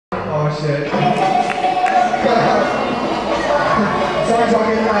my shit. Sorry,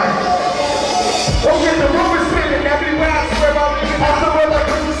 talking nice. Okay, the room is spinning. Everywhere I swear about me. I swear like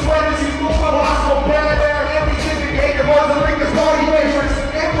Christmas sweaters. You move my hospital bad air. Everything the gator was the liquor's party favors.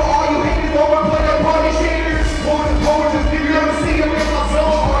 And for all you haters, overplay the party shaders. Poets, if you ever see them in my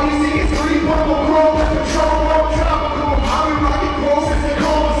soul, all you see is green, purple, chrome, and patrol, tropical. I'll be rocking closest and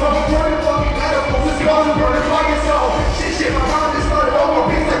cold, so I'm turning fucking edibles. It's gone to burn by yourself. Shit, my mind just started over.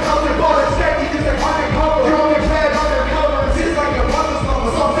 Beats like color, butter, steady, just like undercover. Drunk and bad, undercover. It's just like your mother's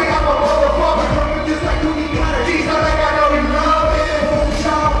mother. So I'm saying I'm a motherfucker. Perfect just like cookie cutter. G's not like I know you love it. What's the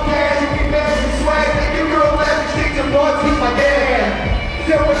child cash? You be bad and swag. Make your girl laugh and shake your butt. Keep my dad.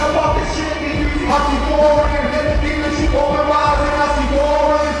 So when I'm off this shit, they use the oxymoron. She open wide and I see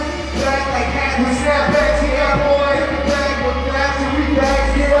boring. Black like hats with snapbacks, yeah boy. Every bag with flaps and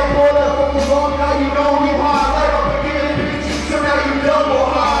rebags. Yeah boy, that's what was on. Now you know you high. Light up again, bitch. So now you double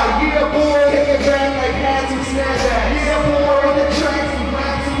high. Yeah boy, take it back like hats with snapbacks. Yeah boy, in the tracks with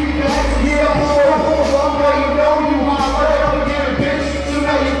flaps and rebags. Yeah boy, hold on. Now you know you high. Light up again, bitch. So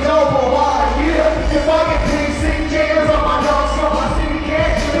now you double high. Yeah, if I get paid 6 jams on my dogs from my city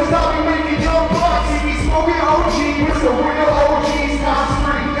cash, cause I'll be making young bucks. See me smoking OG. It's the real OGs times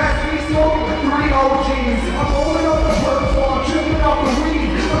 3. That's me smoking with 3 OGs. I'm holding up the purple, I'm tripping off the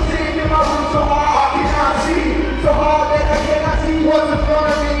weed. I'm sitting in my room so hard I cannot see. So hard that I cannot see what's in front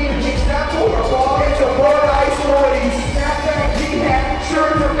of me. It's that waterfall, it's a bird ice roadies. Snapback, G-hat,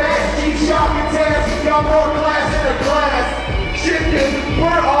 shirts are fast, G-shopping task. Got more glass in a glass. Shifting,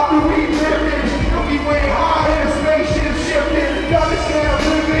 burn off the weed living. You'll be way high in a spaceship shifting. Understand I'm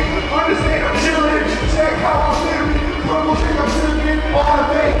living, understand I'm chilling. Check how I'm living. Purple think I'm sitting on a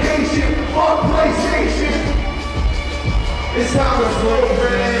vacation, on PlayStation. It's time to slow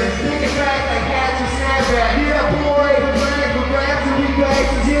man. Thinking back like hats and snapback. Yeah boy, the bags with raps and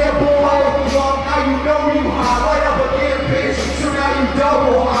rebags. Yeah boy, now you know you high. Light up again, bitch. So now you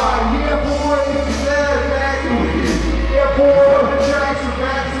double high. Yeah boy, it's bad bags and weed. Yeah boy, the tracks with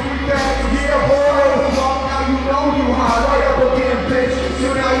raps and rebags. Yeah boy, now you know you high. Light up again, bitch. So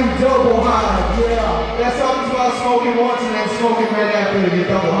now you double high. Yeah, that song's about smoking once and then smoking right after to get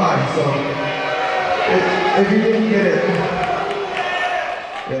double high. So, if you didn't get it.